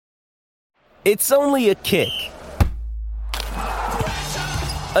It's only a kick,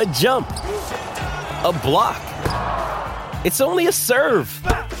 a jump, a block. It's only a serve.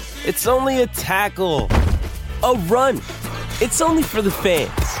 It's only a tackle, a run. It's only for the fans.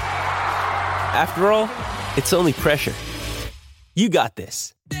 After all, it's only pressure. You got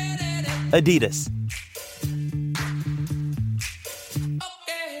this. Adidas.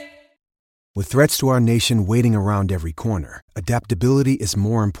 With threats to our nation waiting around every corner, adaptability is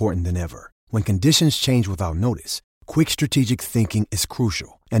more important than ever. When conditions change without notice, quick strategic thinking is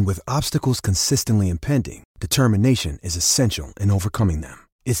crucial. And with obstacles consistently impending, determination is essential in overcoming them.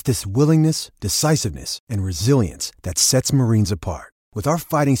 It's this willingness, decisiveness, and resilience that sets Marines apart. With our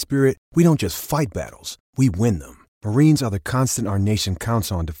fighting spirit, we don't just fight battles, we win them. Marines are the constant our nation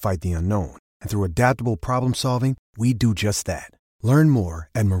counts on to fight the unknown. And through adaptable problem solving, we do just that. Learn more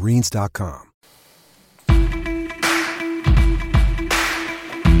at marines.com.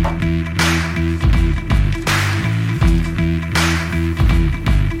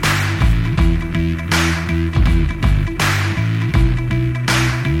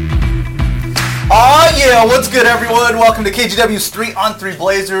 Oh yeah, what's good everyone? Welcome to KGW's 3-on-3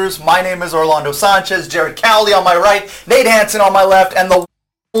 Blazers. My name is Orlando Sanchez, Jared Cowley on my right, Nate Hansen on my left, and the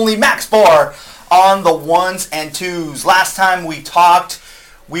only Max Barr on the ones and twos. Last time we talked,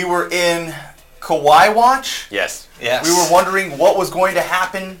 we were in Kawhi watch. Yes. We were wondering what was going to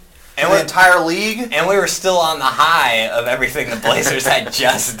happen in the entire league. And we were still on the high of everything the Blazers had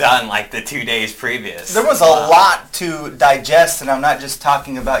just done like the 2 days previous. There was a lot to digest, and I'm not just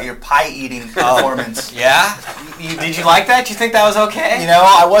talking about your pie-eating performance. Yeah? Did you like that? Do you think that was okay? You know,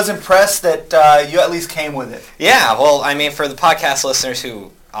 I was impressed that you at least came with it. Yeah, well, I mean, for the podcast listeners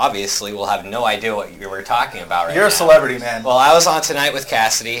who obviously will have no idea what you were talking about right now. You're a celebrity, man. Well, I was on Tonight with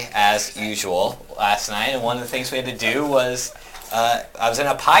Cassidy, as usual, last night, and one of the things we had to do was I was in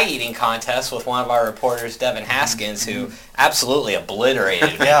a pie eating contest with one of our reporters, Devin Haskins, who absolutely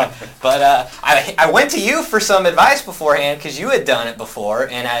obliterated me. Yeah. But I went to you for some advice beforehand because you had done it before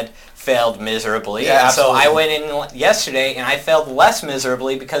and had failed miserably. Yeah, and so absolutely. I went in yesterday and I failed less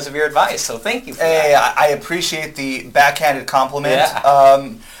miserably because of your advice. So thank you for Hey, that. I appreciate the backhanded compliment. Yeah.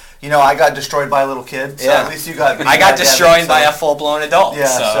 You know, I got destroyed by a little kid, so Yeah. at least you got beat I got by destroyed Devin, by so- a full-blown adult. Yeah,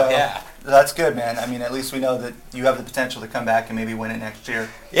 so yeah. That's good, man. I mean, at least we know that you have the potential to come back and maybe win it next year.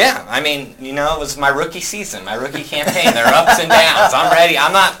 Yeah, I mean, you know, it was my rookie season, my rookie campaign. There are ups and downs. I'm ready.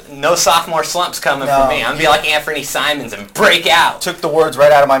 No sophomore slumps coming No, for me. I'm going to be like Anthony Simons and break out. Took the words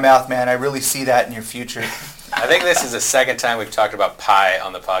right out of my mouth, man. I really see that in your future. I think this is the second time we've talked about pie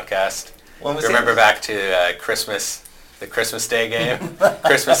on the podcast. When was Remember it? back to Christmas, the Christmas Day game,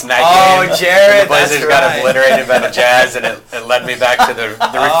 Christmas night Oh, game. Jared, And the Blazers that's got right. obliterated by the Jazz, and it led me back to the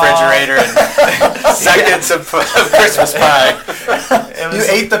refrigerator and seconds of Christmas pie. You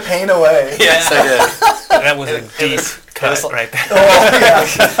ate the pain away. Yes, I did. That was a deep cut like- right there. Oh,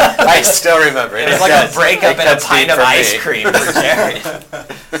 yeah. I still remember it. It was like a breakup and a pint of ice cream for Jared.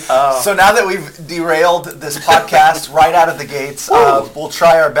 So now that we've derailed this podcast right out of the gates, we'll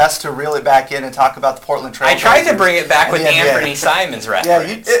try our best to reel it back in and talk about the Portland Trail I tried to Blazers bring it back and with the NBA. Anthony Simons Yeah,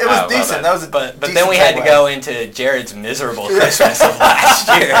 reference. it was well decent. done. That was a But decent then we had to segue. go into Jared's miserable Christmas of last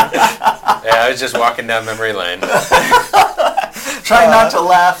year. Yeah, I was just walking down memory lane. Try not to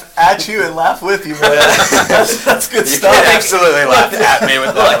laugh at you and laugh with you, man. That's good You stuff. can absolutely laugh at me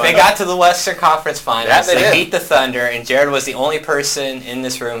with that Look, they one. got to the Western Conference Finals. Yeah, they did. beat the Thunder, and Jared was the only person in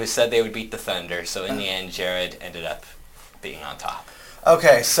this room who said they would beat the Thunder. So in the end, Jared ended up being on top.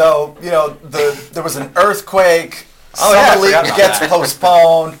 Okay, so you know there was an earthquake. Oh, yeah, I Summer League forgot about gets that.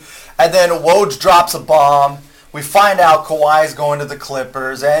 postponed, and then Woj drops a bomb. We find out Kawhi's going to the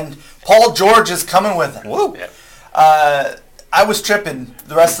Clippers, and Paul George is coming with him. Woo! Yeah. I was tripping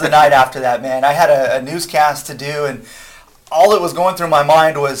the rest of the night after that, man. I had a newscast to do, and all that was going through my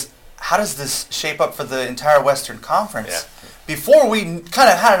mind was, how does this shape up for the entire Western Conference? Yeah. Before we kind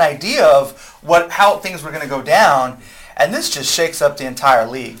of had an idea of how things were going to go down, and this just shakes up the entire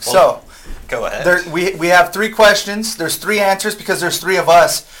league. So Go ahead. we have 3 questions. There's 3 answers because there's 3 of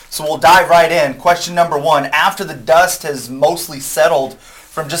us, so we'll dive right in. Question number 1, after the dust has mostly settled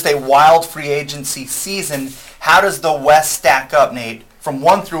from just a wild free agency season, how does the West stack up, Nate, from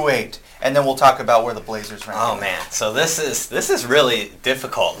 1 through 8? And then we'll talk about where the Blazers rank. Oh man, so this is really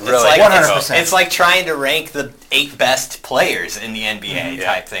difficult. Really it's like, 100%. It's like trying to rank the 8 best players in the NBA Yeah.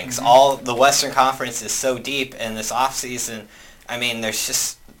 type things. All the Western Conference is so deep, and this offseason, I mean, there's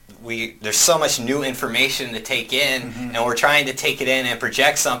so much new information to take in, and we're trying to take it in and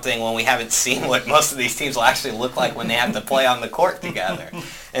project something when we haven't seen what most of these teams will actually look like when they have to play on the court together.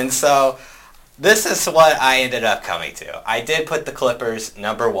 And so this is what I ended up coming to. I did put the Clippers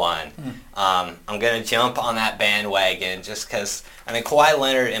number 1. I'm going to jump on that bandwagon just because, I mean, Kawhi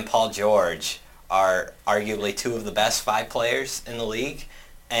Leonard and Paul George are arguably two of the best 5 players in the league,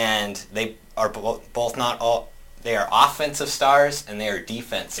 and they are both not all, they are offensive stars and they are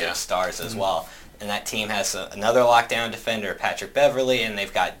defensive stars as well. And that team has another lockdown defender, Patrick Beverley, and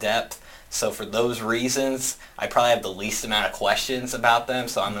they've got depth. So for those reasons, I probably have the least amount of questions about them,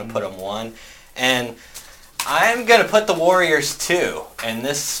 so I'm going to put them 1. And I'm going to put the Warriors 2, and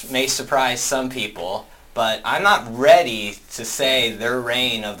this may surprise some people, but I'm not ready to say their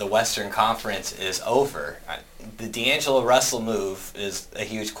reign of the Western Conference is over. The D'Angelo Russell move is a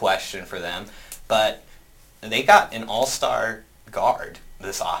huge question for them, but they got an all-star guard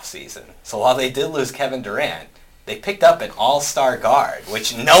this offseason. So while they did lose Kevin Durant, they picked up an all-star guard,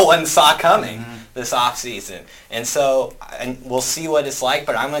 which no one saw coming this offseason. And so we'll see what it's like,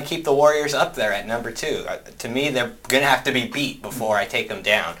 but I'm going to keep the Warriors up there at number 2. To me, they're going to have to be beat before I take them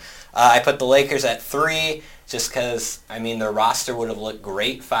down. I put the Lakers at 3 just because, I mean, their roster would have looked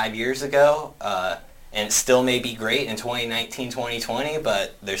great 5 years ago, and it still may be great in 2019, 2020,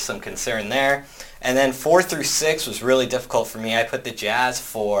 but there's some concern there. And then 4 through 6 was really difficult for me. I put the Jazz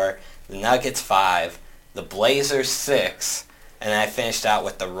 4, the Nuggets 5, the Blazers 6, and then I finished out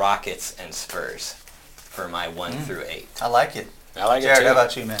with the Rockets and Spurs for my 1 through 8. I like it. I like Jared, it too. how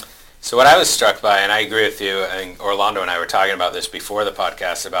about you, man? So what I was struck by, and I agree with you, I think Orlando and I were talking about this before the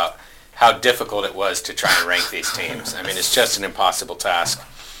podcast, about how difficult it was to try and rank these teams. I mean, it's just an impossible task.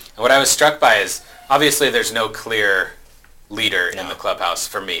 And what I was struck by is, obviously there's no clear leader in the clubhouse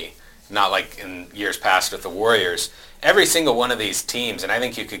for me, not like in years past with the Warriors. Every single one of these teams, and I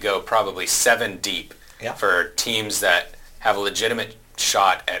think you could go probably 7 deep for teams that have a legitimate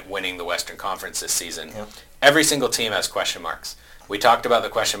shot at winning the Western Conference this season. Every single team has question marks. We talked about the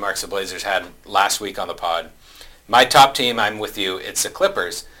question marks the Blazers had last week on the pod. My top team, I'm with you, it's the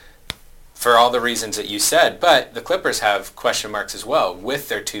Clippers for all the reasons that you said, but the Clippers have question marks as well with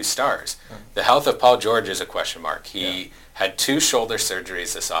their 2 stars. The health of Paul George is a question mark. He had 2 shoulder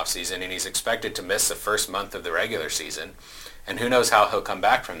surgeries this offseason, and he's expected to miss the first month of the regular season, and who knows how he'll come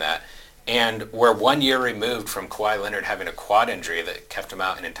back from that. And we're 1 year removed from Kawhi Leonard having a quad injury that kept him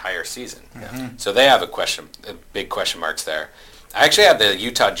out an entire season. So they have big question marks there. I actually have the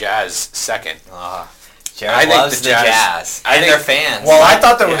Utah Jazz second. Jared loves the Jazz and their fans. Well, I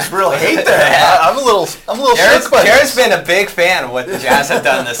thought there was real hate there. I'm a little shook by Jared's been a big fan of what the Jazz have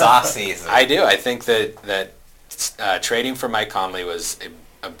done this offseason. I do. I think that trading for Mike Conley was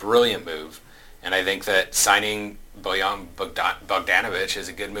a brilliant move, and I think that signing Bojan Bogdanovic is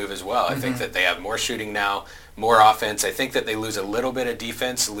a good move as well. I think that they have more shooting now, more offense. I think that they lose a little bit of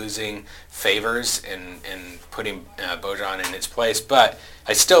defense, losing Favors and putting Bojan in its place. But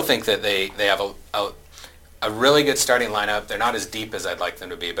I still think that they have a really good starting lineup. They're not as deep as I'd like them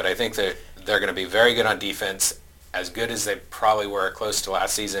to be, but I think that they're going to be very good on defense, as good as they probably were close to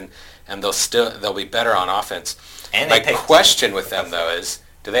last season, and they'll be better on offense. And my question with them, though, is,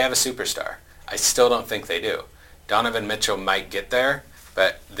 do they have a superstar? I still don't think they do. Donovan Mitchell might get there,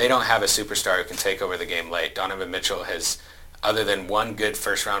 but they don't have a superstar who can take over the game late. Donovan Mitchell has, other than one good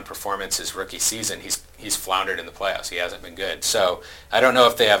first-round performance his rookie season, he's floundered in the playoffs. He hasn't been good. So I don't know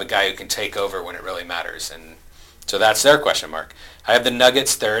if they have a guy who can take over when it really matters. And so that's their question mark. I have the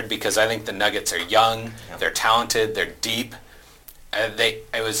Nuggets third because I think the Nuggets are young, they're talented, they're deep. They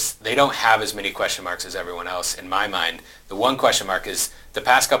don't have as many question marks as everyone else in my mind. The one question mark is the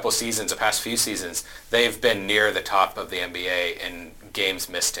past few seasons, they've been near the top of the NBA in games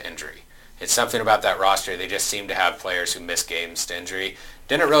missed to injury. It's something about that roster. They just seem to have players who miss games to injury.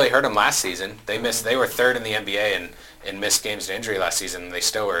 Didn't really hurt them last season. They were third in the NBA in missed games to injury last season, and they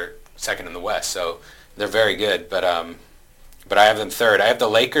still were second in the West. So they're very good. But I have them third. I have the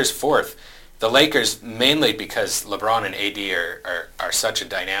Lakers fourth. The Lakers mainly because LeBron and AD are such a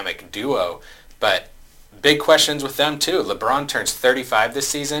dynamic duo, but big questions with them too. LeBron turns 35 this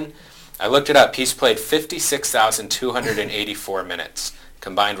season. I looked it up. He's played 56,284 minutes,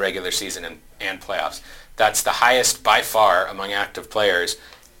 combined regular season and playoffs. That's the highest by far among active players,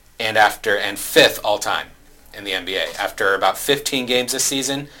 and fifth all time in the NBA. After about 15 games this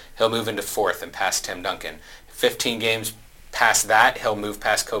season, he'll move into fourth and pass Tim Duncan. 15 games past that, he'll move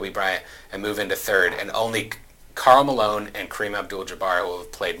past Kobe Bryant and move into third, and only Karl Malone and Kareem Abdul-Jabbar will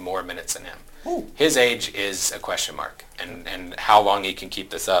have played more minutes than him. Ooh. His age is a question mark, and how long he can keep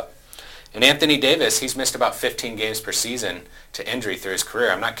this up. And Anthony Davis, he's missed about 15 games per season to injury through his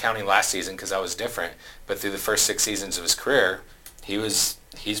career. I'm not counting last season because that was different, but through the first 6 seasons of his career, he's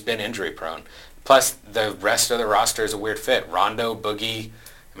been injury prone. Plus, the rest of the roster is a weird fit. Rondo, Boogie,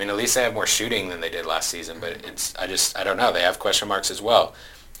 I mean, at least they have more shooting than they did last season, but I don't know. They have question marks as well.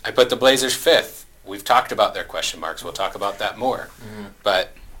 I put the Blazers 5th. We've talked about their question marks. We'll talk about that more.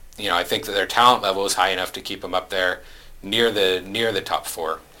 But, I think that their talent level is high enough to keep them up there near the top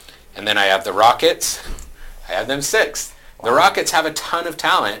 4. And then I have the Rockets. I have them 6th. Wow. The Rockets have a ton of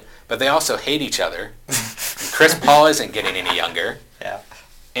talent, but they also hate each other. Chris Paul isn't getting any younger. Yeah.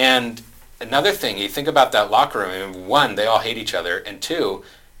 And another thing, you think about that locker room. I mean, 1, they all hate each other. And 2,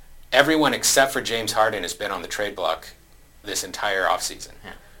 everyone except for James Harden has been on the trade block this entire offseason.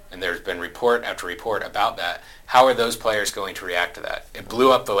 Yeah. And there's been report after report about that. How are those players going to react to that? It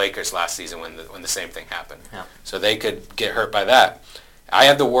blew up the Lakers last season when the same thing happened. Yeah. So they could get hurt by that. I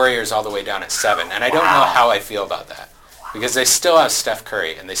have the Warriors all the way down at 7, and I don't know how I feel about that. Because they still have Steph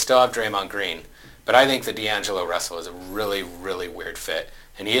Curry, and they still have Draymond Green. But I think that D'Angelo Russell is a really, really weird fit.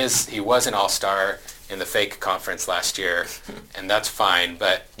 And he was an all-star in the fake conference last year, and that's fine.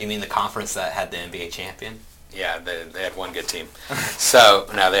 But You mean the conference that had the NBA champion? yeah, they had one good team. So,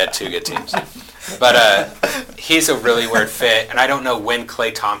 no, they had 2 good teams. But he's a really weird fit, and I don't know when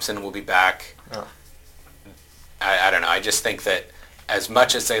Klay Thompson will be back. Oh. I don't know. I just think that as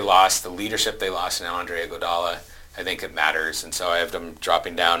much as they lost, the leadership they lost in Andre Iguodala, I think it matters. And so I have them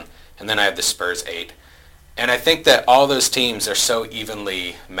dropping down. And then I have the Spurs 8. And I think that all those teams are so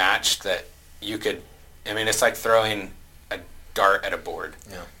evenly matched that it's like throwing a dart at a board.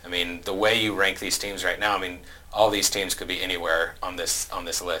 Yeah. I mean, the way you rank these teams right now, all these teams could be anywhere on this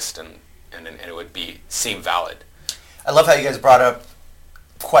list, and it would seem valid. I love how you guys brought up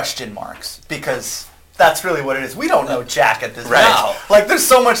question marks, because that's really what it is. We don't know jack at this point. Right. Like, there's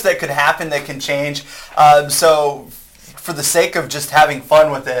so much that could happen that can change. So for the sake of just having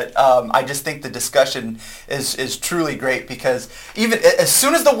fun with it, I just think the discussion is truly great, because even as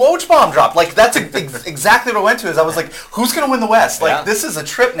soon as the Woj bomb dropped, like, that's exactly what I went to. Is I was like, who's going to win the West? Like, this is a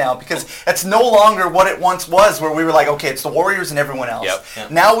trip now, because it's no longer what it once was, where we were like, okay, it's the Warriors and everyone else. Yep.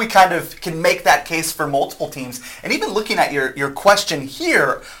 Now we kind of can make that case for multiple teams. And even looking at your question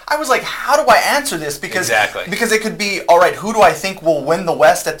here, I was like, how do I answer this? Because it could be, all right, who do I think will win the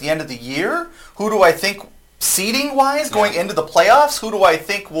West at the end of the year? Who do I think, seeding-wise, going into the playoffs, who do I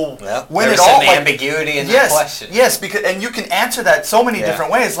think will win it all? There's some ambiguity in that question. Yes, and you can answer that so many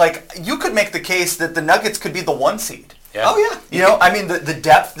different ways. Like, you could make the case that the Nuggets could be the 1 seed. Yeah. Oh, yeah. The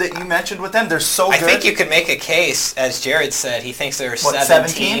depth that you mentioned with them, they're so good. I think you could make a case, as Jared said, he thinks there are 7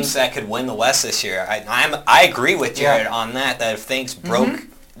 teams that could win the West this year. I agree with Jared on that if things broke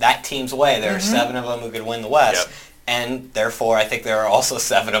that team's way, there are 7 of them who could win the West. Yep. And therefore, I think there are also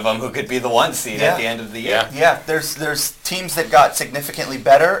 7 of them who could be the 1 seed at the end of the year. Yeah, there's teams that got significantly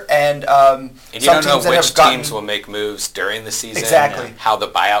better, and you don't know which teams will make moves during the season. Exactly. How the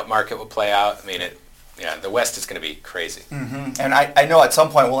buyout market will play out. The West is going to be crazy. Mm-hmm. And I know at some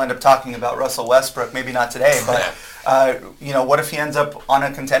point we'll end up talking about Russell Westbrook, maybe not today, but what if he ends up on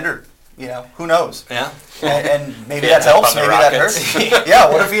a contender? Who knows? Yeah. And maybe that helps, maybe that hurts. Yeah,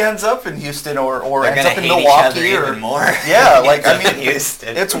 what if he ends up in Houston or ends up in Milwaukee even more? Yeah,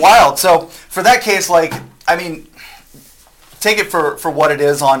 Houston. It's wild. So for that case, take it for what it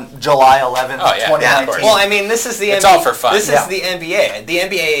is on July 11th, 2019. Yeah, well, this is the NBA. It's all for fun. This is the NBA. The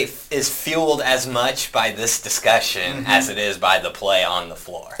NBA is fueled as much by this discussion as it is by the play on the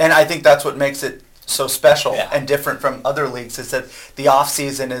floor. And I think that's what makes it so special and different from other leagues, is that the off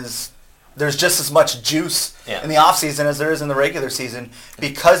season there's just as much juice in the off season as there is in the regular season,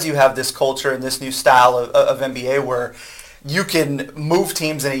 because you have this culture and this new style of NBA where you can move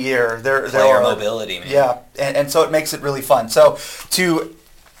teams in a year. Player mobility, man. Yeah, and so it makes it really fun. So to,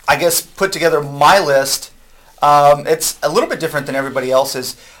 I guess, put together my list, it's a little bit different than everybody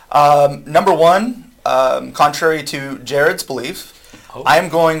else's. Number 1, contrary to Jared's belief, I'm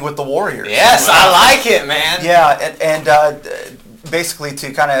going with the Warriors. Yes, I like it, man. Yeah, and basically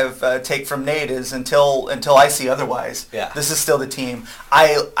to kind of take from Nate is until I see otherwise. Yeah. This is still the team.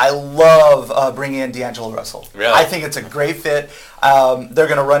 I love bringing in D'Angelo Russell. Really? I think it's a great fit. They're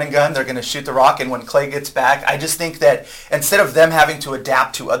going to run and gun. They're going to shoot the rock. And when Klay gets back, I just think that instead of them having to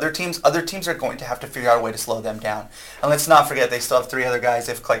adapt to other teams are going to have to figure out a way to slow them down. And let's not forget, they still have 3 other guys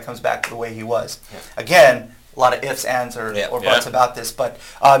if Klay comes back the way he was. Yeah. Again, a lot of ifs, ands, or buts about this. But,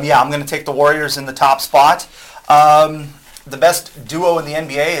 I'm going to take the Warriors in the top spot. The best duo in the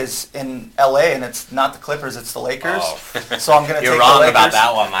NBA is in LA, and it's not the Clippers, it's the Lakers. Oh. So I'm going to take the Lakers. You're wrong about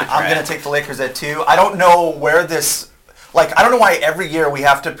that one, my friend. I'm going to take the Lakers at 2. I don't know where this Like, I don't know why every year we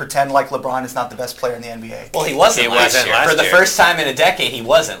have to pretend like LeBron is not the best player in the NBA. Well, he wasn't last year. For the first time in a decade, he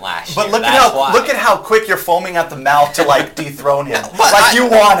wasn't last year. But look at how quick you're foaming at the mouth to like dethrone him. Like you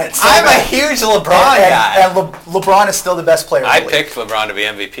want it. So I'm a huge LeBron guy. And LeBron is still the best player. I picked LeBron to be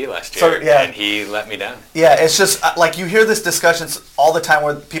MVP last year, and he let me down. Yeah, it's just like you hear this discussions all the time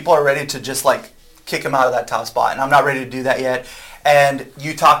where people are ready to just like kick him out of that top spot, and I'm not ready to do that yet. And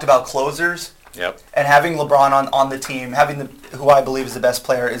you talked about closers. Yep. And having LeBron on the team, having who I believe is the best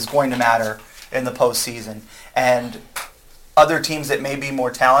player, is going to matter in the postseason. And other teams that may be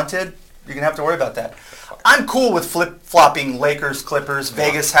more talented, you're going to have to worry about that. I'm cool with flip-flopping Lakers, Clippers.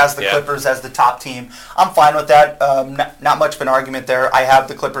 Vegas has the Clippers as the top team. I'm fine with that. Not much of an argument there. I have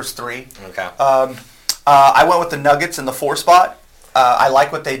the Clippers 3. Okay. I went with the Nuggets in the 4 spot. I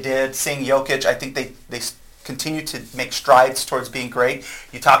like what they did. Seeing Jokic, I think they continue to make strides towards being great.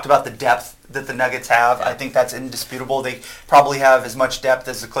 You talked about the depth that the Nuggets have. I think that's indisputable. They probably have as much depth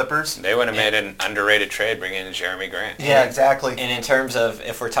as the Clippers. They would have made an underrated trade bringing in Jeremy Grant. Yeah, exactly. And in terms of,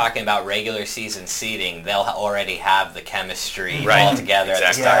 if we're talking about regular season seeding, they'll already have the chemistry all together at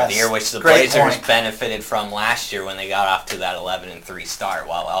the start of the year, which the Blazers benefited from last year when they got off to that 11-3 start,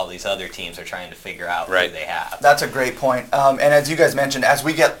 while all these other teams are trying to figure out who they have. That's a great point. And as you guys mentioned, as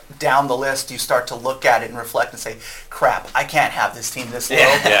we get down the list, you start to look at it and reflect and say, crap, I can't have this team this low.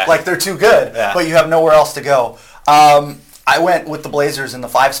 Like, they're too good. But you have nowhere else to go. I went with the Blazers in the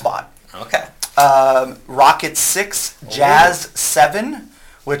 5 spot. Okay. Rockets 6, Jazz 7,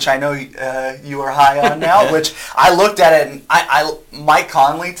 which I know you are high on now. Which I looked at it and Mike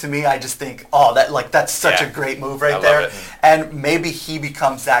Conley, to me, I just think, that's such a great move right there. And maybe he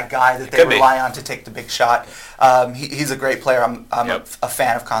becomes that guy that they rely on to take the big shot. He's a great player. I'm a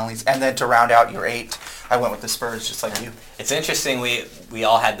fan of Conley's. And then to round out your 8, I went with the Spurs, just like you. It's interesting. We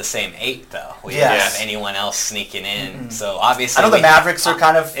all had the same 8, though. We didn't have anyone else sneaking in. So obviously, I know the Mavericks are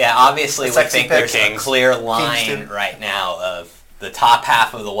kind of obviously we think there's a clear line right now of the top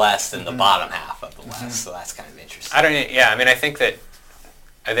half of the West and the bottom half of the West. So that's kind of interesting. I think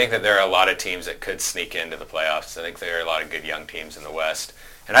that there are a lot of teams that could sneak into the playoffs. I think there are a lot of good young teams in the West,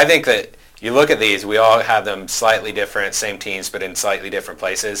 and I think that you look at these, we all have them slightly different, same teams, but in slightly different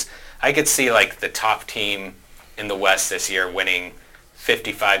places. I could see like the top team in the West this year winning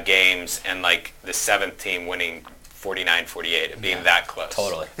 55 games and like the 7th team winning 49-48, being that close.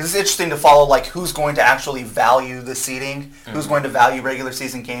 Totally. It's interesting to follow like who's going to actually value the seeding, who's going to value regular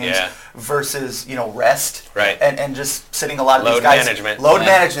season games versus rest, and just sitting a lot of these guys. Load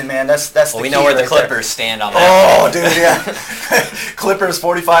management, man. That's the key. We know where the Clippers stand on that. Oh, dude, yeah. Clippers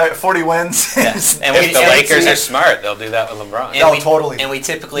 40 wins. Yeah. And if the Lakers are smart, they'll do that with LeBron. Totally. And we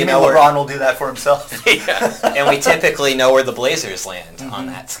typically know LeBron will do that for himself. And we typically know where the Blazers land on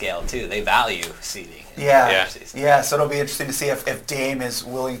that scale too. They value seeding. Yeah, so it'll be interesting to see if Dame is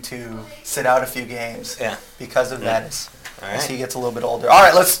willing to sit out a few games because of that as he gets a little bit older. All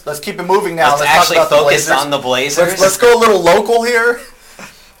right, let's keep it moving now. Let's actually focus on the Blazers. Let's go a little local here.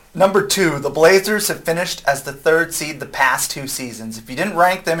 Number 2, the Blazers have finished as the 3rd seed the past 2 seasons. If you didn't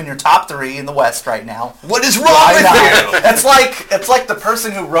rank them in your top 3 in the West right now, what is wrong with you? It's like the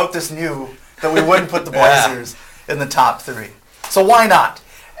person who wrote this knew that we wouldn't put the Blazers in the top 3. So why not?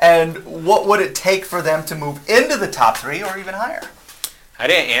 And what would it take for them to move into the top 3 or even higher? I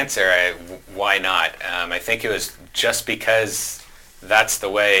didn't answer why not. I think it was just because that's the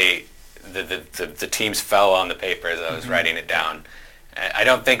way the teams fell on the paper as I was writing it down. I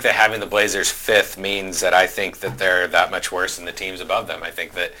don't think that having the Blazers 5th means that I think that they're that much worse than the teams above them. I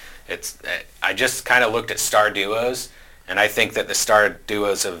think that I just kind of looked at star duos, and I think that the star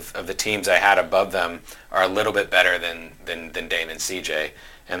duos of the teams I had above them are a little bit better than Dame and CJ.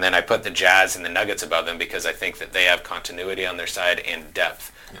 And then I put the Jazz and the Nuggets above them because I think that they have continuity on their side and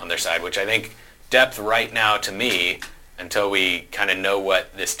depth on their side, which I think depth right now to me, until we kind of know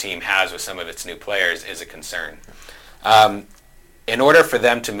what this team has with some of its new players, is a concern. In order for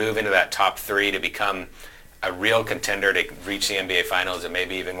them to move into that top 3 to become a real contender to reach the NBA Finals and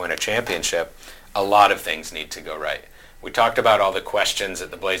maybe even win a championship, a lot of things need to go right. We talked about all the questions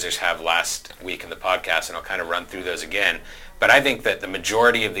that the Blazers have last week in the podcast, and I'll kind of run through those again. But I think that the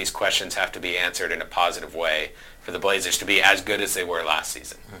majority of these questions have to be answered in a positive way for the Blazers to be as good as they were last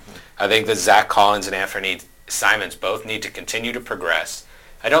season. I think that Zach Collins and Anthony Simons both need to continue to progress.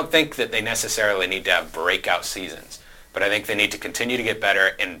 I don't think that they necessarily need to have breakout seasons, but I think they need to continue to get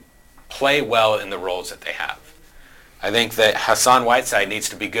better and play well in the roles that they have. I think that Hassan Whiteside needs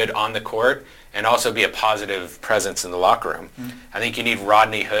to be good on the court and also be a positive presence in the locker room. I think you need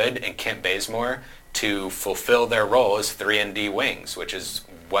Rodney Hood and Kent Bazemore to fulfill their role as 3-and-D wings, which is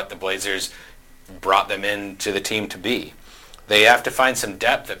what the Blazers brought them into the team to be. they have to find some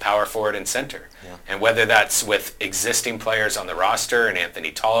depth at power forward and center. Yeah. And whether that's with existing players on the roster, and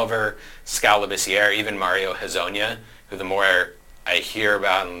Anthony Tolliver, Skal Labissiere, even Mario Hezonja, who the more I hear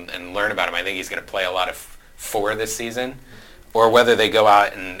about and learn about him, I think he's going to play a lot of four this season, or whether they go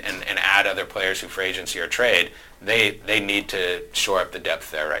out and add other players who free agency or trade, they need to shore up the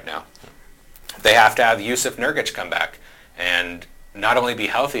depth there right now. They have to have Yusuf Nurkic come back and not only be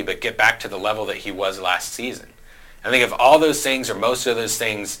healthy, but get back to the level that he was last season. I think if all those things or most of those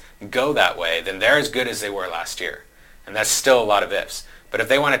things go that way, then they're as good as they were last year. And that's still a lot of ifs. But if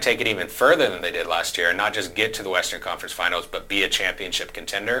they want to take it even further than they did last year and not just get to the Western Conference Finals, but be a championship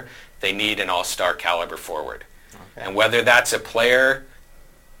contender, they need an all-star caliber forward. Okay. And whether that's a player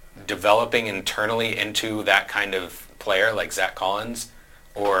developing internally into that kind of player like Zach Collins,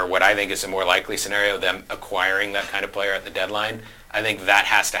 or what I think is a more likely scenario, them acquiring that kind of player at the deadline, I think that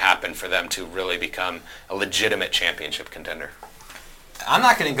has to happen for them to really become a legitimate championship contender. I'm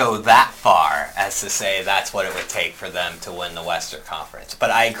not going to go that far as to say that's what it would take for them to win the Western Conference. But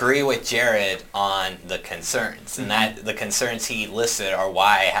I agree with Jared on the concerns. And that the concerns he listed are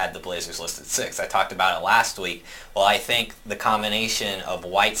why I had the Blazers listed 6. I talked about it last week. Well, I think the combination of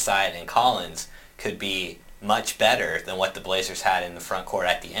Whiteside and Collins could be much better than what the Blazers had in the front court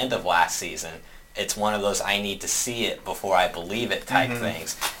at the end of last season. It's one of those I need to see it before I believe it type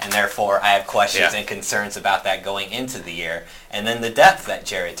things. And therefore, I have questions and concerns about that going into the year. And then the depth that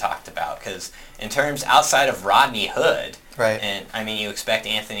Jerry talked about. Because in terms outside of Rodney Hood, and I mean, you expect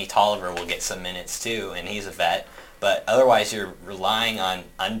Anthony Tolliver will get some minutes too, and he's a vet. But otherwise, you're relying on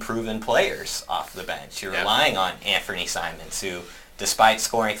unproven players off the bench. You're relying on Anthony Simons, who, despite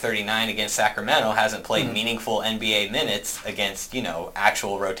scoring 39 against Sacramento, hasn't played meaningful NBA minutes against,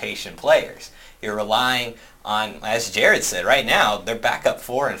 actual rotation players. You're relying on, as Jared said, right now, they're backup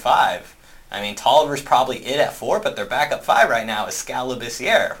 4 and 5. I mean, Tolliver's probably it at 4, but their backup 5 right now is Skal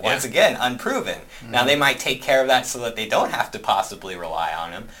Labissiere. Once again, unproven. Now, they might take care of that so that they don't have to possibly rely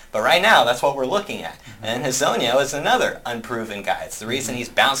on him. But right now, that's what we're looking at. And Hezonja is another unproven guy. It's the reason he's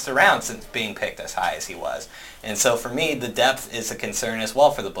bounced around since being picked as high as he was. And so for me, the depth is a concern as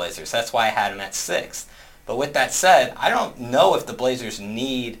well for the Blazers. That's why I had him at 6th. But with that said, I don't know if the Blazers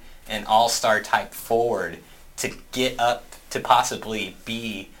need an all-star type forward to get up to possibly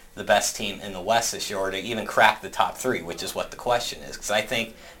be the best team in the West this year, or to even crack the top 3, which is what the question is. Because I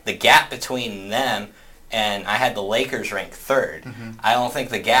think the gap between them, and I had the Lakers ranked 3rd, I don't think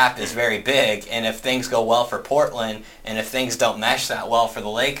the gap is very big. And if things go well for Portland, and if things don't mesh that well for the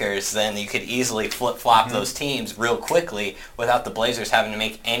Lakers, then you could easily flip-flop those teams real quickly without the Blazers having to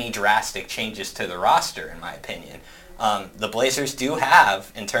make any drastic changes to the roster, in my opinion. The Blazers do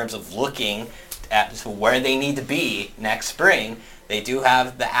have, in terms of looking at where they need to be next spring, they do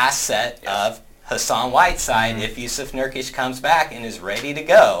have the asset of Hassan Whiteside. If Yusuf Nurkic comes back and is ready to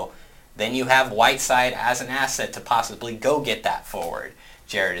go, then you have Whiteside as an asset to possibly go get that forward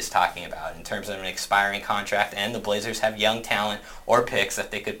Jared is talking about in terms of an expiring contract, and the Blazers have young talent or picks that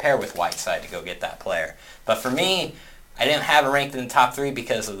they could pair with Whiteside to go get that player. But for me, I didn't have it ranked in the top 3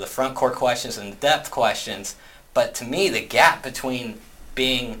 because of the front court questions and the depth questions. But to me, the gap between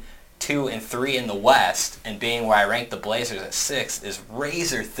being 2 and 3 in the West and being where I ranked the Blazers at 6 is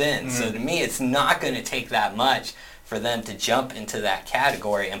razor thin. So to me, it's not going to take that much for them to jump into that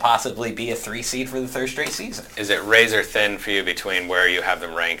category and possibly be a 3 seed for the 3rd straight season. Is it razor thin for you between where you have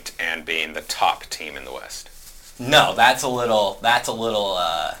them ranked and being the top team in the West? No, that's a little. I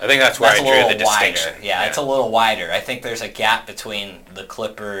think that's where I drew the distinction. Yeah, it's a little wider. I think there's a gap between the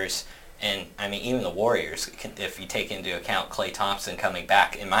Clippers and, I mean, even the Warriors, if you take into account Klay Thompson coming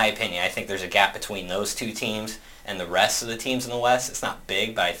back. In my opinion, I think there's a gap between those 2 teams and the rest of the teams in the West. It's not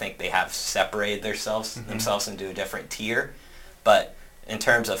big, but I think they have separated themselves into a different tier. But in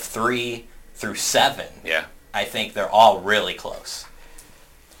terms of 3 through 7, I think they're all really close.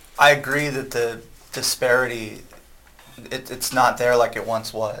 I agree that the disparity, it's not there like it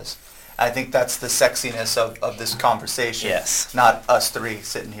once was. I think that's the sexiness of this conversation. Yes. Not us 3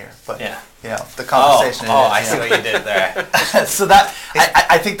 sitting here, but the conversation. I see what you did there. So that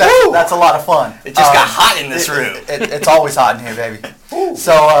I think that's a lot of fun. It just got hot in this room. It's always hot in here, baby.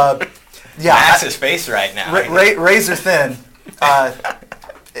 So Max's face right now. Razor thin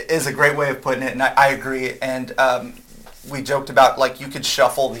is a great way of putting it, and I agree. And we joked about, like, you could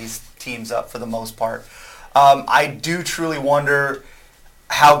shuffle these teams up for the most part. I do truly wonder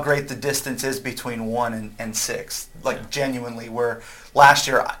how great the distance is between 1 and 6, like genuinely. Where last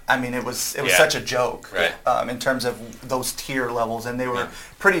year, I mean, it was such a joke in terms of those tier levels, and they were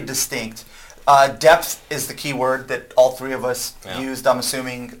pretty distinct. Depth is the key word that all three of us Yeah. used, I'm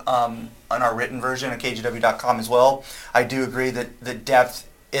assuming, on our written version of KGW.com as well. I do agree that the depth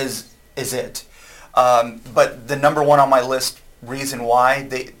is it. But the number one on my list reason why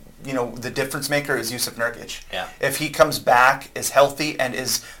the difference maker is Yusuf Nurkic. Yeah. If he comes back, is healthy, and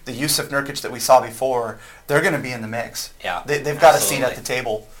is the Yusuf Nurkic that we saw before, they're going to be in the mix. Yeah, They've got a seat absolutely. at the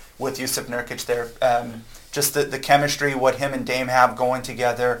table with Yusuf Nurkic there. Just the chemistry, what him and Dame have going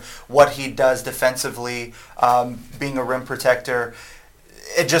together, what he does defensively, being a rim protector,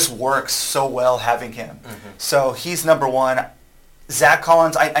 it just works so well having him. So he's number one. Zach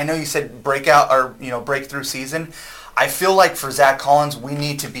Collins, I know you said breakout or breakthrough season. I feel like for Zach Collins, we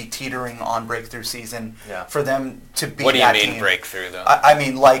need to be teetering on breakthrough season for them to be What do you that mean team. breakthrough, though? I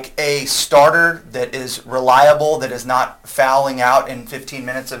mean, like a starter that is reliable, that is not fouling out in 15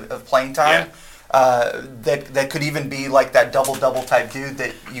 minutes of playing time. That could even be like that double-double type dude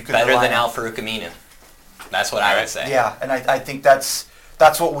that you could Better rely than on. Al-Farouq Aminu. That's what I would say. Yeah, and I think that's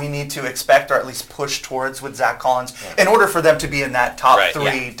what we need to expect, or at least push towards with Zach Collins, in order for them to be in that top Right, three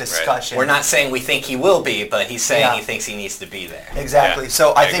yeah, discussion. We're not saying we think he will be, but he's saying Yeah. he thinks he needs to be there. Exactly. Yeah,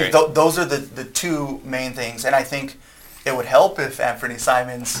 So I I think agree. those are the two main things, and I think it would help if Anthony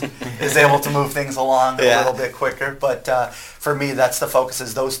Simons is able to move things along a little bit quicker. But for me, that's the focus,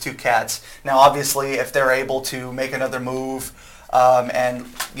 is those two cats. Now, obviously, if they're able to make another move, and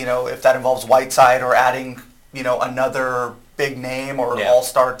if that involves Whiteside or adding another big name or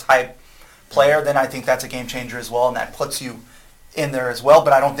all-star type player, then I think that's a game changer as well, and that puts you in there as well.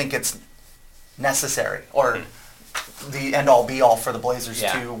 But I don't think it's necessary or the end-all be-all for the Blazers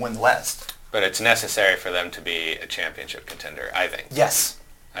to win the West. But it's necessary for them to be a championship contender, I think. Yes.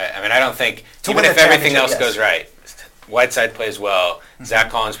 I mean, I don't think, To even win a if everything else championship, goes right, Whiteside plays well, Zach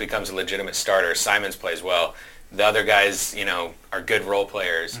Collins becomes a legitimate starter, Simons plays well, the other guys, are good role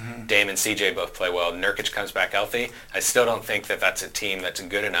players, Dame and CJ both play well, Nurkic comes back healthy, I still don't think that that's a team that's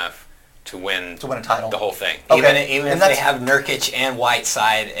good enough to win a title. the whole thing. Okay. Even And if they that's- have Nurkic and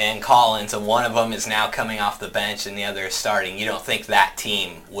Whiteside and Collins, and one of them is now coming off the bench and the other is starting, you don't think that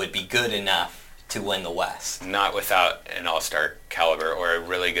team would be good enough to win the West? Not without an all-star caliber or a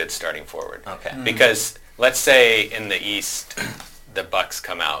really good starting forward. Okay. Because let's say in the East, the Bucks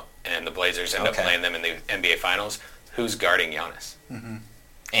come out and the Blazers end up playing them in the NBA Finals. Who's guarding Giannis?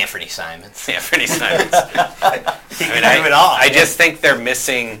 Anthony Simons. Anthony Simons. I just think they're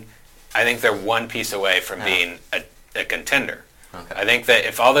missing. I think they're one piece away from being a contender. Okay. I think that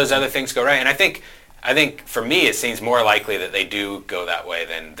if all those other things go right, and I think for me it seems more likely that they do go that way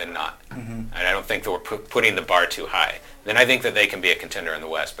than not. And I don't think that we're putting the bar too high. Then I think that they can be a contender in the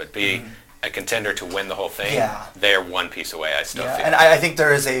West, but be a contender to win the whole thing, they're one piece away, I still feel. And I think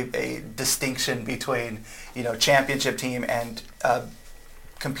there is a distinction between, championship team and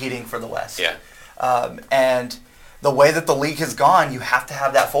competing for the West. Yeah. And the way that the league has gone, you have to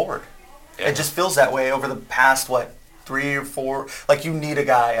have that forward. Yeah. It just feels that way over the past, 3 or 4, like you need a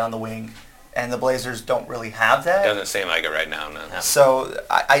guy on the wing, and the Blazers don't really have that. Doesn't seem like it right now, no. So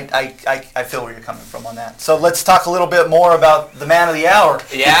I feel where you're coming from on that. So let's talk a little bit more about the man of the hour.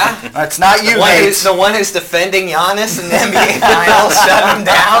 Yeah? It's not you, Nate. The one who's defending Giannis in the NBA Finals, shut him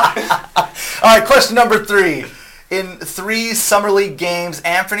down. All right, question number 3. In 3 Summer League games,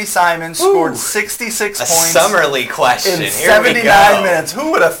 Anthony Simons scored 66 A points Summer League question. in Here 79 we go. minutes.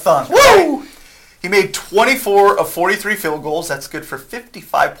 Who would have thunk? Woo! He made 24 of 43 field goals. That's good for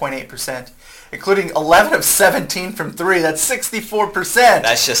 55.8%, including 11 of 17 from 3. That's 64%.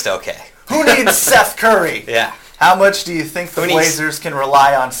 That's just okay. Who needs Seth Curry? Yeah. How much do you think the Who needs- Blazers can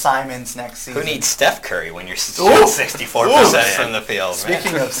rely on Simons next season? Who needs Steph Curry when you're Ooh. shooting 64% Ooh. from the field?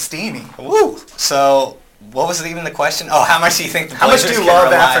 Speaking of steamy, Woo! So, what was even the question? Oh, how much do you think the how much Blazers do you can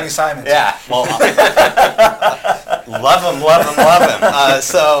love rely- Anthony Simons? Yeah, well, love him.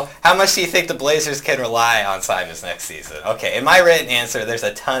 So, how much do you think the Blazers can rely on Simons next season? Okay, in my written answer, there's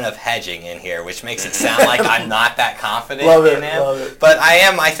a ton of hedging in here, which makes it sound like I'm not that confident Love in it, him. love it. But I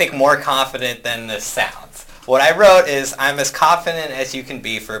am, I think, more confident than this sounds. What I wrote is, I'm as confident as you can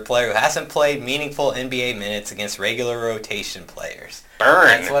be for a player who hasn't played meaningful NBA minutes against regular rotation players.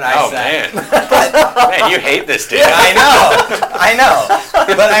 Burn. That's what I Man. said. Man, you hate this dude. I know.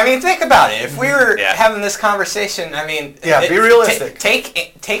 But I mean, think about it. If we were Yeah. having this conversation, I mean, be realistic.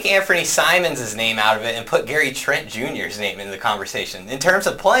 Take Anthony Simons' name out of it and put Gary Trent Jr.'s name into the conversation. In terms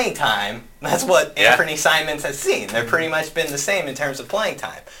of playing time, that's what Anthony Simons has seen. They're pretty much been the same in terms of playing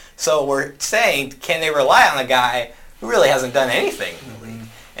time. So we're saying, can they rely on a guy who really hasn't done anything in the league?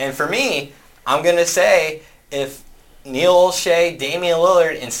 And for me, I'm going to say if Neil Olshey, Damian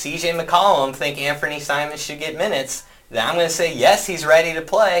Lillard, and CJ McCollum think Anthony Simons should get minutes, then I'm going to say, yes, he's ready to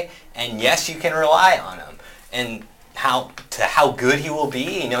play, and yes, you can rely on him. And how good he will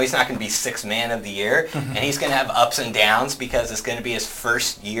be, he's not going to be sixth man of the year, and he's going to have ups and downs because it's going to be his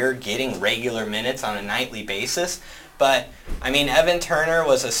first year getting regular minutes on a nightly basis. But, Evan Turner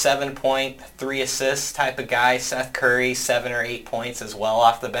was a 7-point, 3 assists type of guy. Seth Curry, 7 or 8 points as well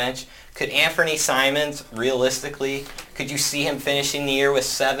off the bench. Could Anthony Simons, realistically, could you see him finishing the year with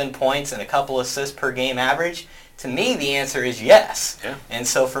 7 points and a couple assists per game average? To me, the answer is yes. Yeah. And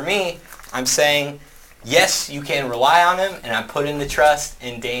so for me, I'm saying, yes, you can rely on him, and I'm putting the trust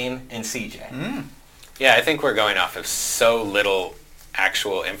in Dame and CJ. Yeah, I think we're going off of so little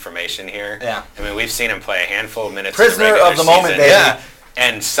actual information here. Yeah. We've seen him play a handful of minutes. Prisoner in the regular of the moment, season. baby. Yeah.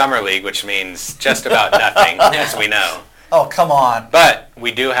 And Summer League, which means just about nothing, as we know. Oh, come on. But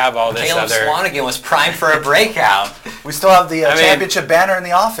we do have all this Caleb other... Swanigan was primed for a breakout. We still have the championship banner in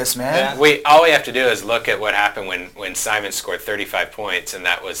the office, man. Yeah. All we have to do is look at what happened when Simon scored 35 points, and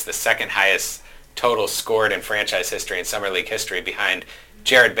that was the second highest total scored in franchise history and Summer League history behind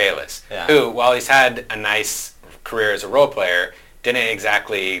Jared Bayless, who, while he's had a nice career as a role player, didn't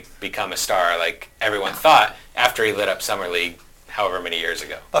exactly become a star like everyone thought after he lit up Summer League however many years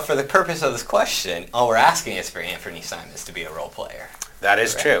ago. But for the purpose of this question, all we're asking is for Anthony Simons to be a role player. That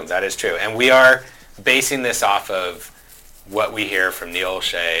is true. That is true. And we are basing this off of what we hear from Neil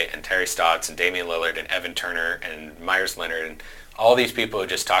Olshey and Terry Stotts and Damian Lillard and Evan Turner and Myers Leonard and all these people who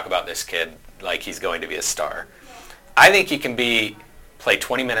just talk about this kid like he's going to be a star. I think he can play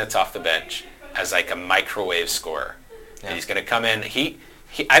 20 minutes off the bench as like a microwave scorer. Yeah. And he's going to come in.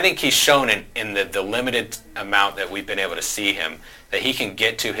 I think he's shown in the limited amount that we've been able to see him that he can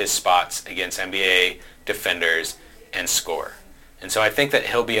get to his spots against NBA defenders and score. And so I think that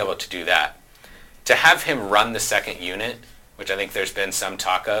he'll be able to do that. To have him run the second unit, which I think there's been some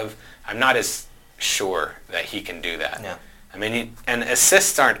talk of, I'm not as sure that he can do that. No. And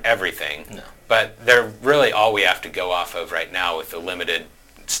assists aren't everything, No. but they're really all we have to go off of right now with the limited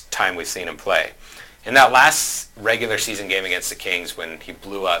time we've seen him play. In that last regular season game against the Kings when he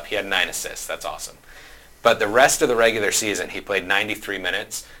blew up, he had 9 assists. That's awesome. But the rest of the regular season, he played 93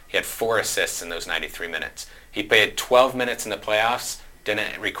 minutes. He had 4 assists in those 93 minutes. He played 12 minutes in the playoffs,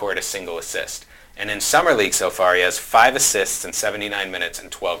 didn't record a single assist. And in Summer League so far, he has 5 assists in 79 minutes and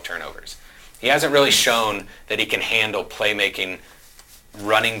 12 turnovers. He hasn't really shown that he can handle playmaking,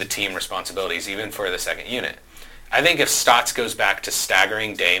 running the team responsibilities, even for the second unit. I think if Stotts goes back to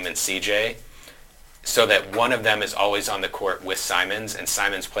staggering Dame and CJ so that one of them is always on the court with Simons and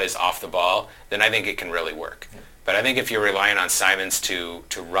Simons plays off the ball, then I think it can really work. But I think if you're relying on Simons to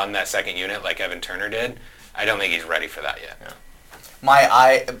run that second unit like Evan Turner did, I don't think he's ready for that yet. Yeah. My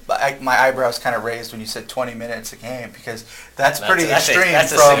eyebrows kind of raised when you said 20 minutes a game because that's pretty extreme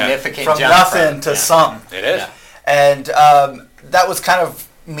that's a from significant from jump nothing to some. It is. Yeah. And that was kind of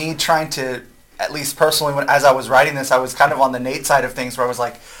me trying to, at least personally, as I was writing this, I was kind of on the Nate side of things where I was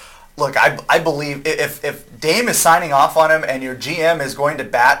like, look, I believe if Dame is signing off on him and your GM is going to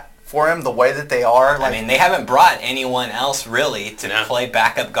bat for him the way that they are. They haven't brought anyone else really to play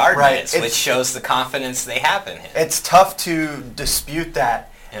backup guard minutes, which shows the confidence they have in him. It's tough to dispute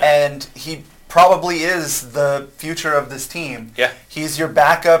that. Yeah. And he probably is the future of this team. Yeah. He's your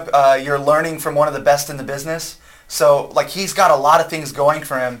backup. You're learning from one of the best in the business. So, he's got a lot of things going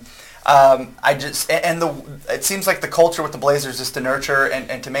for him. It seems like the culture with the Blazers is to nurture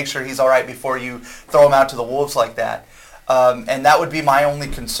and to make sure he's all right before you throw him out to the wolves like that. And that would be my only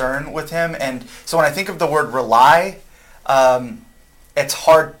concern with him. And so when I think of the word rely, it's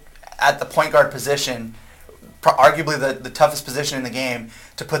hard at the point guard position, arguably the toughest position in the game,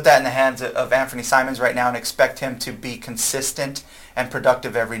 to put that in the hands of Anthony Simons right now and expect him to be consistent and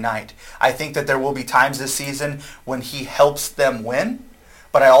productive every night. I think that there will be times this season when he helps them win,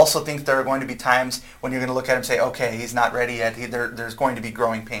 but I also think there are going to be times when you're going to look at him and say, okay, he's not ready yet. There's going to be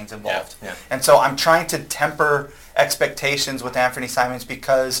growing pains involved. Yeah. And so I'm trying to temper expectations with Anthony Simons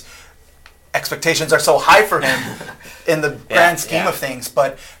because expectations are so high for him in the grand scheme of things.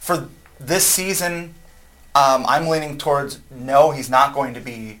 But for this season, I'm leaning towards no, he's not going to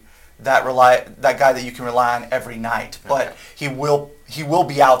be that guy that you can rely on every night. But he will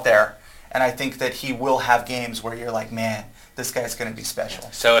be out there, and I think that he will have games where you're like, man, this guy's going to be special.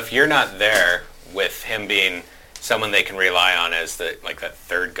 So if you're not there with him being someone they can rely on as that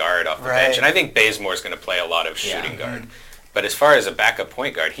third guard off the bench, and I think Bazemore's going to play a lot of shooting guard. But as far as a backup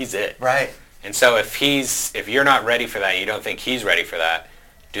point guard, he's it. Right. And so if you're not ready for that, you don't think he's ready for that,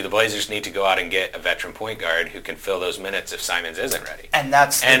 do the Blazers need to go out and get a veteran point guard who can fill those minutes if Simons isn't ready? And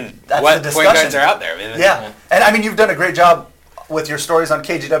that's what the discussion. point guards are out there? And you've done a great job with your stories on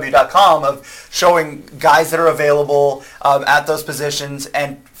KGW.com of showing guys that are available at those positions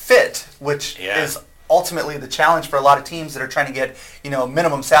and fit, which is ultimately the challenge for a lot of teams that are trying to get,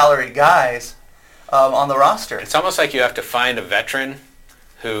 minimum salary guys on the roster. It's almost like you have to find a veteran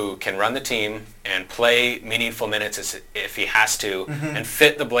who can run the team and play meaningful minutes if he has to, and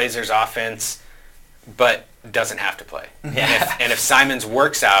fit the Blazers offense, but doesn't have to play. Yeah. And if Simons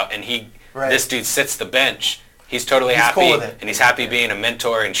works out and this dude sits the bench, he's totally happy, cool with it. and he's happy being a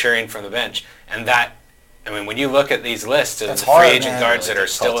mentor and cheering from the bench. And that, when you look at these lists of That's the hard, free agent man. guards that are Really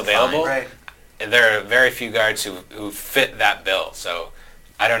still difficult to find. available, Right. there are very few guards who fit that bill. So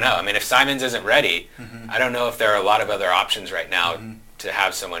I don't know. If Simons isn't ready, I don't know if there are a lot of other options right now to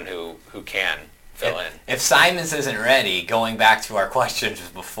have someone who can fill in. If Simons isn't ready, going back to our questions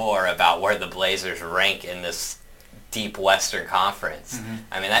before about where the Blazers rank in this deep Western Conference,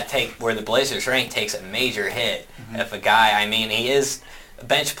 where the Blazers rank takes a major hit. If a guy,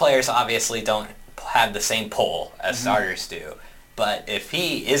 bench players obviously don't have the same pull as starters do, but if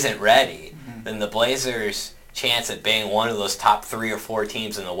he isn't ready, then the Blazers' chance at being one of those top 3 or 4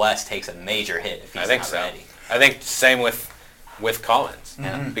 teams in the West takes a major hit if he's not ready. I think same with Collins,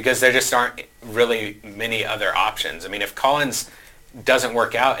 because there just aren't really many other options. If Collins doesn't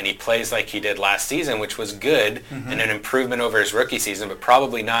work out and he plays like he did last season, which was good and an improvement over his rookie season, but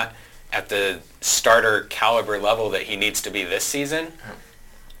probably not at the starter caliber level that he needs to be this season,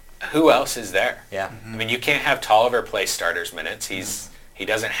 who else is there? Yeah. You can't have Tolliver play starters minutes. He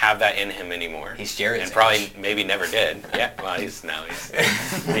doesn't have that in him anymore. He's Jared's and probably maybe never did. Yeah, well,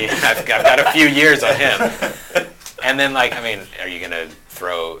 I've got a few years on him. And then, are you going to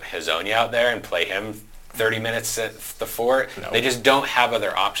throw Hezonja out there and play him 30 minutes at the 4? No. They just don't have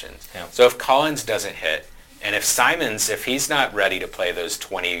other options. Yeah. So if Collins doesn't hit, and if Simons, if he's not ready to play those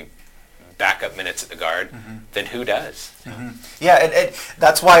 20 backup minutes at the guard, then who does? Yeah, and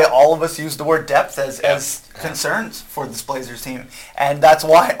that's why all of us use the word depth as concerns for this Blazers team. And that's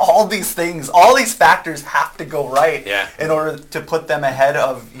why all these factors have to go right in order to put them ahead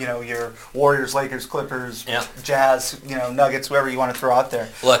of, your Warriors, Lakers, Clippers, Jazz, Nuggets, whoever you want to throw out there.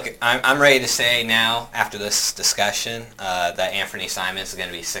 Look, I'm ready to say now, after this discussion, that Anthony Simons is going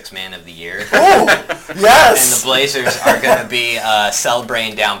to be 6th Man of the Year. Oh, yes! And the Blazers are going to be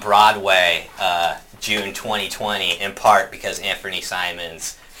celebrating down Broadway June 2020, in part because Anthony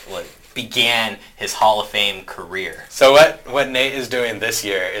Simons began his Hall of Fame career. So what Nate is doing this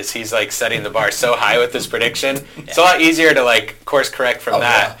year is he's setting the bar so high with this prediction. It's a lot easier to course correct from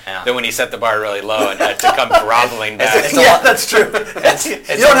than when he set the bar really low and had to come groveling back. That's true.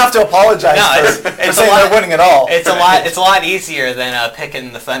 You don't have to apologize for saying they're winning at all. It's a lot easier than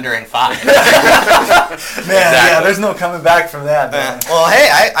picking the Thunder in 5. Man, there's no coming back from that. Man. Well,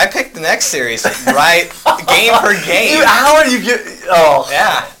 hey, I picked the next series right game per game. How are you Oh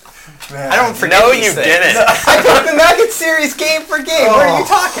yeah. Man. I don't forget. No, you didn't. I picked the Nuggets series game for game. What are you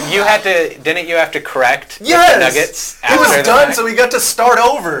talking about? Didn't you have to correct the Yes. Nuggets? It was done, so we got to start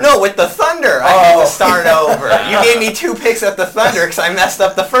over. No, with the Thunder, I had to start over. You gave me 2 picks at the Thunder because I messed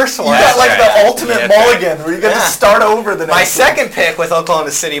up the first one. You got the ultimate mulligan where you got to start over the next My second pick with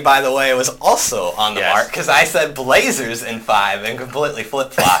Oklahoma City, by the way, was also on the mark because I said Blazers in 5 and completely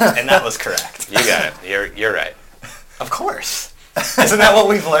flip-flopped, and that was correct. You got it. You're right. Of course. Isn't that what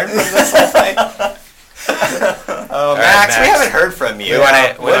we've learned from this whole thing? Max, we haven't heard from you. We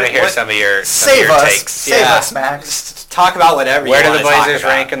want to hear some of your takes. Save us, Max. Just talk about whatever you want to talk about. Where do the Blazers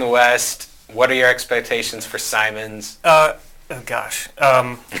rank in the West? What are your expectations for Simons? I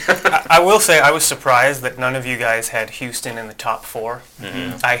will say I was surprised that none of you guys had Houston in the top 4.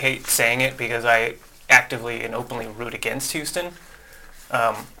 I hate saying it because I actively and openly root against Houston.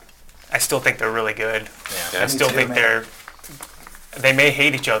 I still think they're really good. I still think they may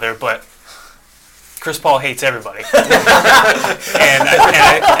hate each other, but Chris Paul hates everybody. and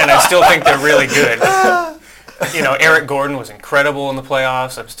I still think they're really good. Eric Gordon was incredible in the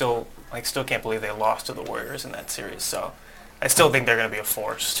playoffs. I still can't believe they lost to the Warriors in that series. So I still think they're going to be a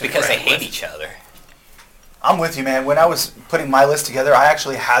force. Because they hate each other. I'm with you, man. When I was putting my list together, I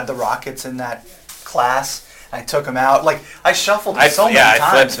actually had the Rockets in that class. I took them out. I shuffled so many times.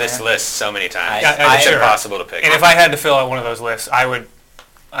 I flipped this list so many times. It's impossible to pick. And if I had to fill out one of those lists,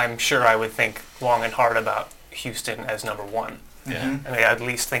 I'm sure I would think long and hard about Houston as number 1. Yeah. I mean, at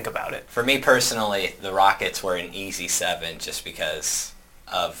least think about it. For me personally, the Rockets were an easy 7 just because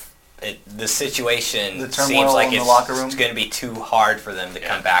of the situation. Seems like it's going to be too hard for them to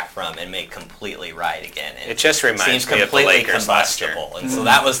come back from and make completely right again. It just reminds me of the Lakers last year. And so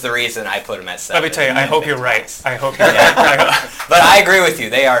that was the reason I put them at 7. Let me tell you, I hope you're right. I hope you're right. But I agree with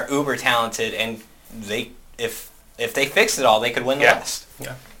you. They are uber talented, and if if they fixed it all, they could win the West.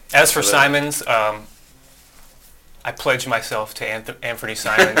 Yeah. As for Simons, I pledge myself to Anthony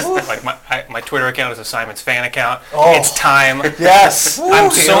Simons. Like my Twitter account is a Simons fan account. Oh. It's time. Yes. I'm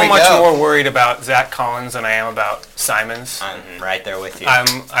Here so we much go. more worried about Zach Collins than I am about Simons. I'm right there with you.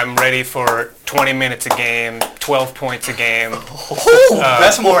 I'm ready for 20 minutes a game, 12 points a game.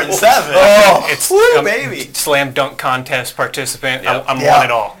 That's more than 7. It's baby. slam dunk contest participant. Yep. I'm Yeah. want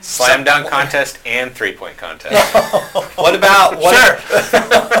it all. Slam dunk contest and 3-point contest. What about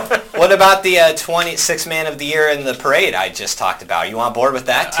what about the 26th man of the year in the parade I just talked about? You on board with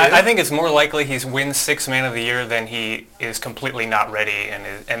that too? I think it's more likely he's wins 6th man of the year than he is completely not ready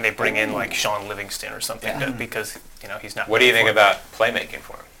and they bring in like Sean Livingston or something because he's not. What do you ready think for it. about playmaking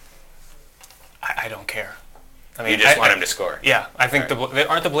for him? I don't care. I mean, You just want him to score. Yeah, I think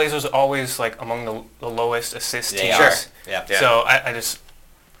aren't the Blazers always like among the lowest assist They teams? are. Yeah. So I just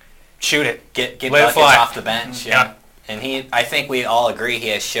shoot it. Get Let it buckets fly. off the bench. Yeah. And I think we all agree he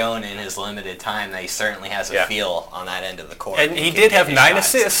has shown in his limited time that he certainly has a feel on that end of the court. And he can did have hit 9 shots.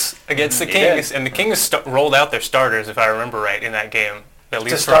 assists against the He Kings, did. and the Kings rolled out their starters, if I remember right, in that game. At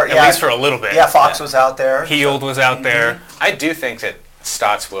least start, for yeah. at least for a little bit. Yeah, Fox was out there. Heald was out there. I do think that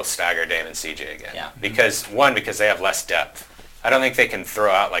Stotts will stagger Dame and CJ again. Yeah. Because they have less depth. I don't think they can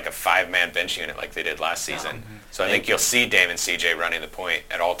throw out like a 5-man bench unit like they did last season. So I think you'll see Dame and CJ running the point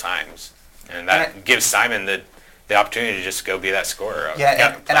at all times. And that gives Simon the opportunity to just go be that scorer.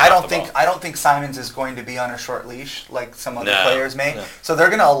 Yeah, and play I off don't the ball. think Simons is going to be on a short leash like some other No. players may. No. So they're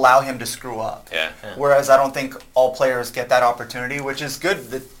going to allow him to screw up. Yeah. Whereas I don't think all players get that opportunity, which is good.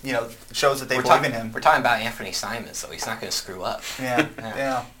 That it shows that they believe in him. We're talking about Anthony Simons, so he's not going to screw up. Yeah,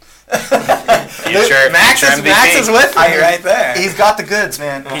 yeah. Future Max MVP. is with me right there. He's got the goods,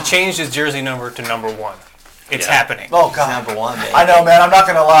 man. He changed his jersey number to number 1. It's Yeah. happening. Oh God, Number 1, baby. I know, man. I'm not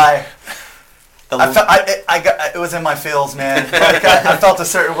gonna lie. The It was in my feels, man. Like, I felt a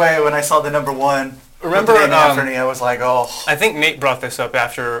certain way when I saw the number 1. Remember, with the name Anthony, I was like, oh. I think Nate brought this up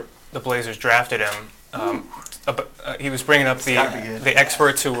after the Blazers drafted him. He was bringing up gotta be good. the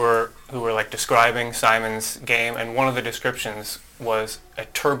experts who were like describing Simon's game, and one of the descriptions was a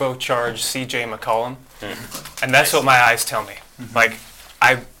turbocharged C.J. McCollum, and that's what my eyes tell me. Like,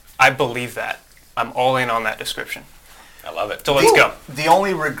 I believe that. I'm all in on that description. I love it. So let's go. The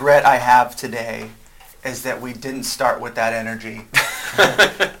only regret I have today is that we didn't start with that energy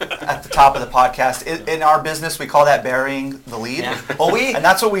at the top of the podcast. In our business, we call that burying the lead. Yeah. And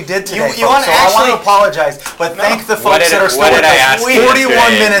that's what we did today. You folks. wanna so I want actually- to apologize, but thank the folks that are still what with did I us ask you 41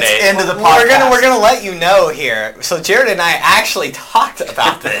 yesterday, minutes Nate? into the podcast. We're gonna let you know here. So Jared and I actually talked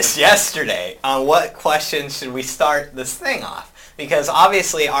about this yesterday on what questions should we start this thing off, because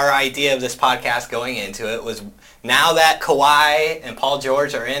obviously our idea of this podcast going into it was, now that Kawhi and Paul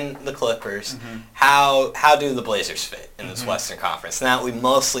George are in the Clippers, how do the Blazers fit in this Western Conference? Now that we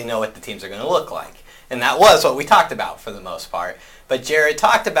mostly know what the teams are going to look like. And that was what we talked about for the most part. But Jared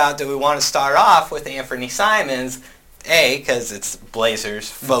talked about, do we want to start off with Anthony Simons, because it's Blazers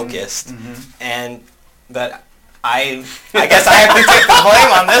focused, but I guess I have to take the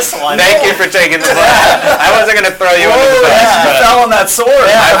blame on this one. Thank you for taking the blame. I wasn't going to throw you under the bus, You but fell on that sword.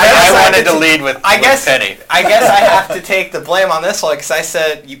 I wanted to lead with Penny. I guess I have to take the blame on this one because I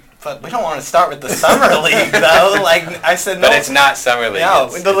said, but we don't want to start with the summer league though. Like I said, no. But it's not summer league. No,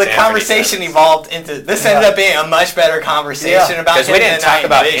 it's the Anthony conversation Simons. evolved into this. Ended up being a much better conversation about Because we him didn't than I talk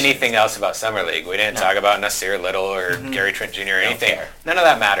about envisioned. anything else about summer league. We didn't talk about Nasir Little or Gary Trent Jr. or anything. care. None of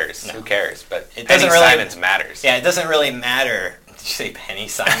that matters. Who cares? But It Penny doesn't really- Simons matters. Yeah, it doesn't really matter. Did you say Penny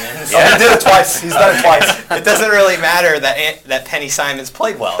Simons? Oh, he did it twice. He's done it twice. It doesn't really matter that Penny Simons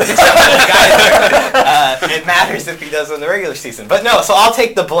played well. He's not the guy there. It matters if he does in the regular season. But no, so I'll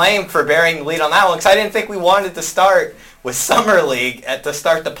take the blame for bearing the lead on that one because I didn't think we wanted to start with Summer League to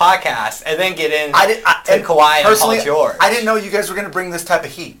start the podcast and then get into Kawhi and personally, Paul George. I didn't know you guys were going to bring this type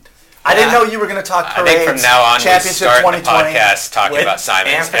of heat. I didn't know you were going to talk I parades, think from now on we championship start the 2020, podcast talking with about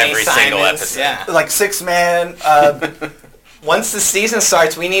Simons Anthony every single Simons, episode. Yeah. like 6-man. Once the season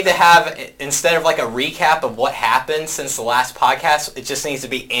starts, we need to have, instead of like a recap of what happened since the last podcast, it just needs to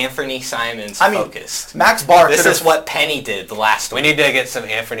be Anthony Simons focused. Max Barr. This is what Penny did the last We week. need to get some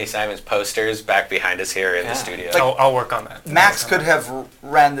Anthony Simons posters back behind us here in the studio. I'll work on that. Max could have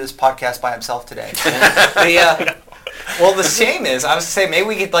ran this podcast by himself today. Well, the shame is, I was going to say, maybe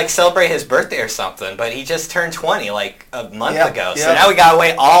we could like celebrate his birthday or something, but he just turned 20 like a month ago. So now we got to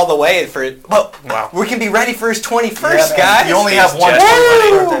wait all the way for it. Well, we can be ready for his 21st, guys. You only have one just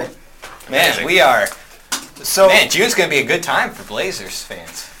 21st birthday. Man, we are. So Man, June's going to be a good time for Blazers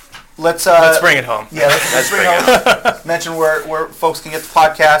fans. let's bring it home. Yeah, let's bring it home. Mention where folks can get the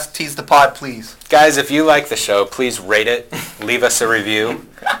podcast. Tease the pod, please. Guys, if you like the show, please rate it. Leave us a review.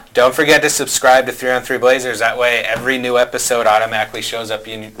 Don't forget to subscribe to 3-on-3 Blazers. That way, every new episode automatically shows up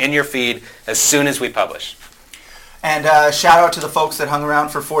in your feed as soon as we publish. And shout out to the folks that hung around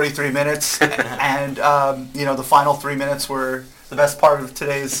for 43 minutes. And, the final 3 minutes were the best part of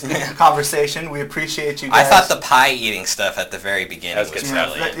today's conversation. We appreciate you guys. I thought the pie eating stuff at the very beginning was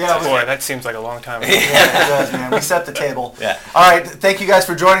brilliant. Boy, that seems like a long time ago. Yeah, it does, man. We set the table. Yeah. All right. Thank you guys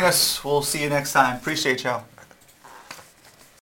for joining us. We'll see you next time. Appreciate y'all.